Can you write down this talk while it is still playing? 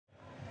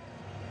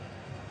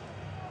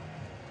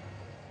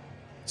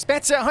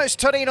Spezia host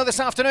Torino this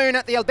afternoon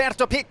at the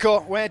Alberto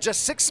Pico, where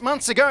just 6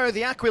 months ago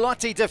the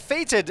Aquiloti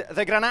defeated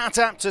the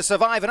Granata to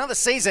survive another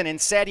season in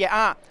Serie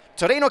A.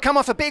 Torino come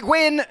off a big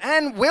win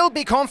and will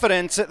be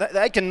confident that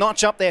they can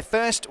notch up their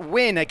first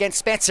win against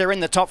Spezia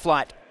in the top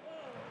flight.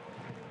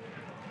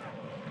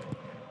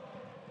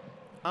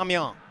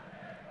 Amiens.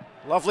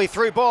 Lovely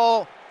through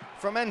ball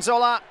from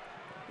Enzola.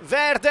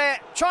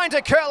 Verde trying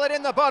to curl it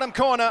in the bottom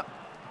corner.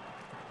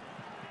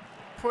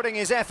 Putting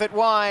his effort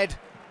wide.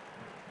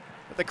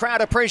 But the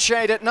crowd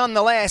appreciate it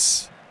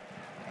nonetheless.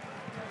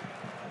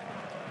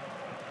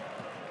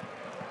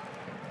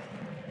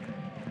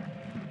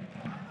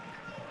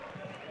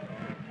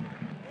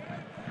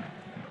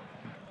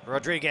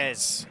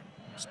 Rodriguez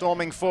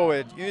storming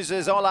forward,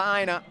 uses Ola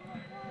Aina.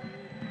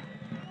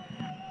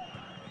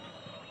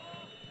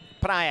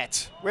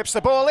 Prayet whips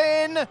the ball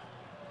in.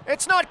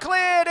 It's not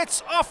cleared,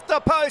 it's off the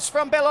post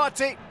from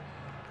Belotti.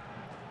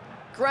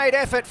 Great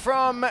effort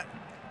from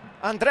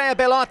Andrea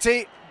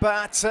Belotti,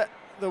 but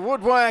the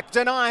woodwork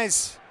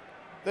denies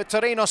the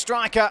Torino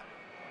striker.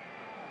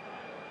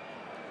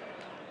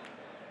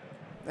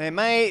 There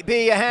may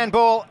be a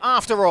handball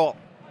after all.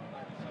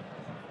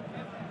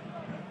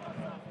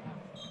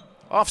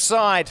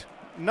 Offside,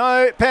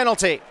 no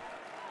penalty.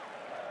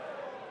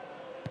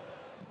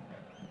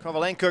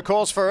 Kovalenko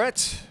calls for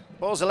it.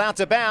 Ball's allowed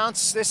to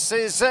bounce. This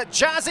is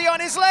Jazzy on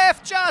his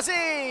left.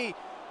 Jazzy!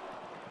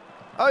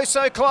 Oh,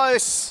 so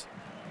close.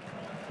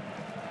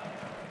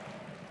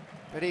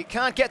 But he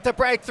can't get the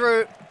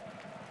breakthrough.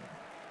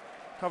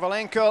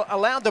 Kovalenko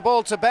allowed the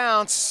ball to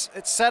bounce.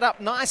 It's set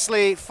up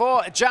nicely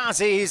for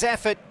Jazzy. His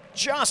effort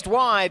just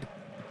wide.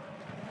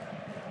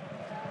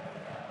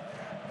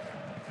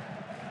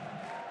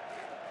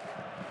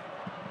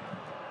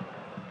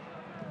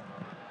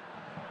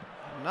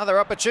 Another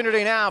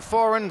opportunity now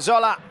for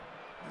Enzola.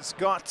 He's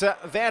got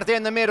Verde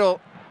in the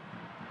middle.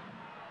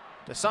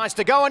 Decides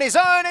to go on his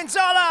own,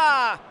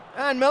 Enzola!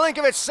 And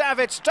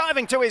Milinkovic-Savic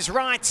diving to his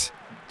right.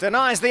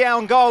 Denies the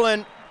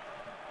Angolan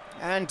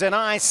and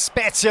denies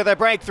Spezia the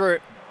breakthrough.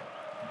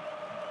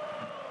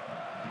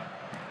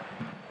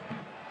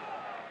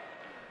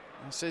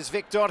 This is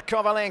Viktor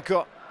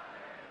Kovalenko.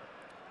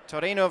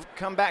 Torino have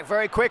come back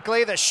very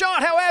quickly. The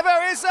shot,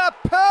 however, is a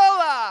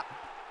pearler.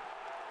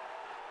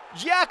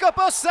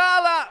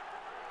 Sala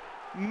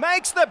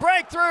makes the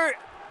breakthrough.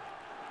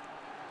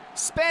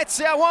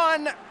 Spezia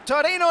 1,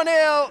 Torino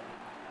 0.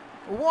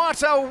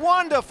 What a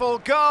wonderful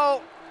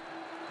goal.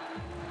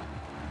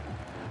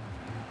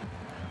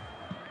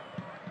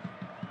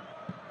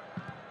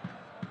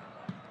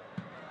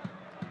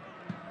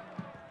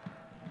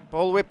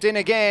 Ball whipped in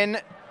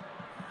again.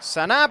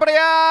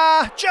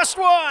 Sanabria, just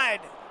wide.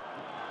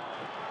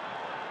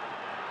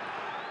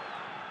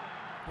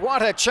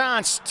 What a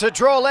chance to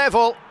draw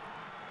level.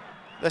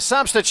 The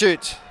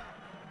substitute,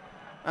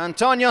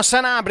 Antonio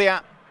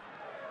Sanabria.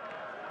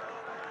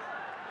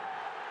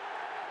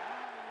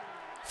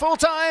 Full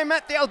time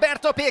at the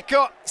Alberto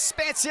Pico.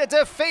 Spezia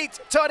defeat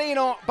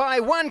Torino by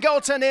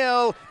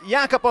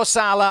 1-0.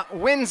 Sala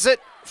wins it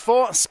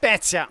for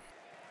Spezia.